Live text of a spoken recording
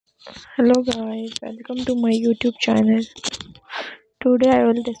Hello guys, welcome to my YouTube channel. Today I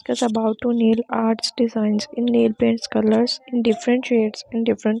will discuss about two nail arts designs in nail paints colors in different shades in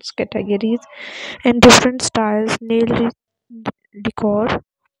different categories and different styles decor.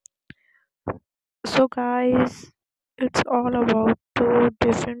 So guys, it's all about two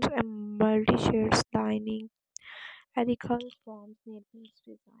different and multi shades lining ethical forms nail paints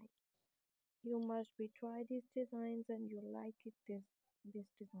design. You must be try these designs and you like it this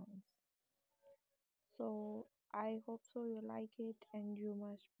designs. So I hope so you like it and you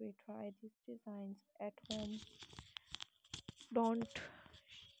must be try these designs at home. Don't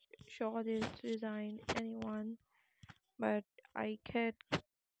show this design anyone, but I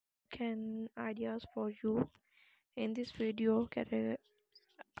can ideas for you in this video. Get a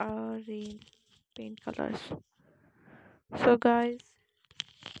rain paint colors. So guys,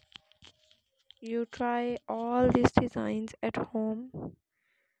 you try all these designs at home.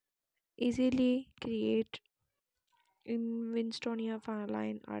 Easily create in Winstonia fine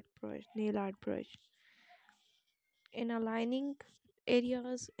line art brush, nail art brush. In aligning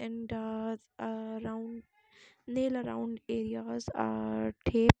areas and around nail around areas are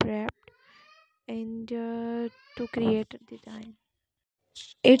tape wrapped and to create a design.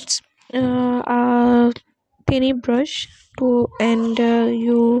 It's a tiny brush to and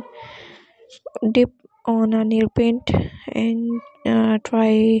you dip on a nail paint and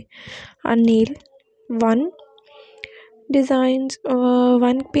try a nail one designs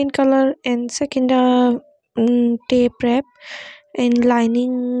one paint color and second tape wrap and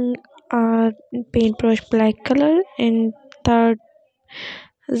lining paintbrush black color and third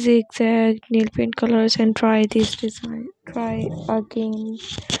zigzag nail paint colors and try this design try again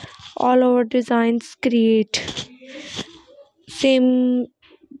all our designs create same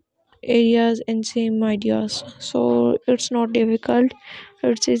areas and same ideas, so it's not difficult,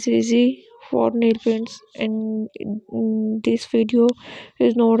 it's is easy for nail paints. And this video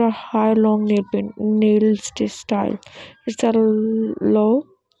is not a high long nail paint nails this style, it's a low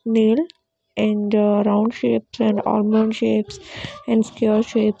nail and round shapes and almond shapes and square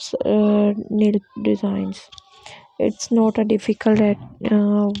shapes nail designs. It's not a difficult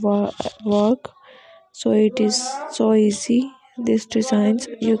work, so it is so easy. These designs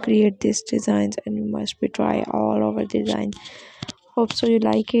you create these designs and you must be try all over design. Hope so you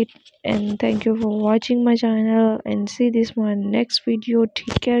like it and thank you for watching my channel and see this my next video.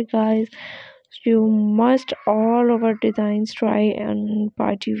 Take care guys, you must all over designs try and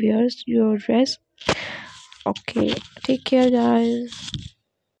party wears your dress. Okay, take care guys.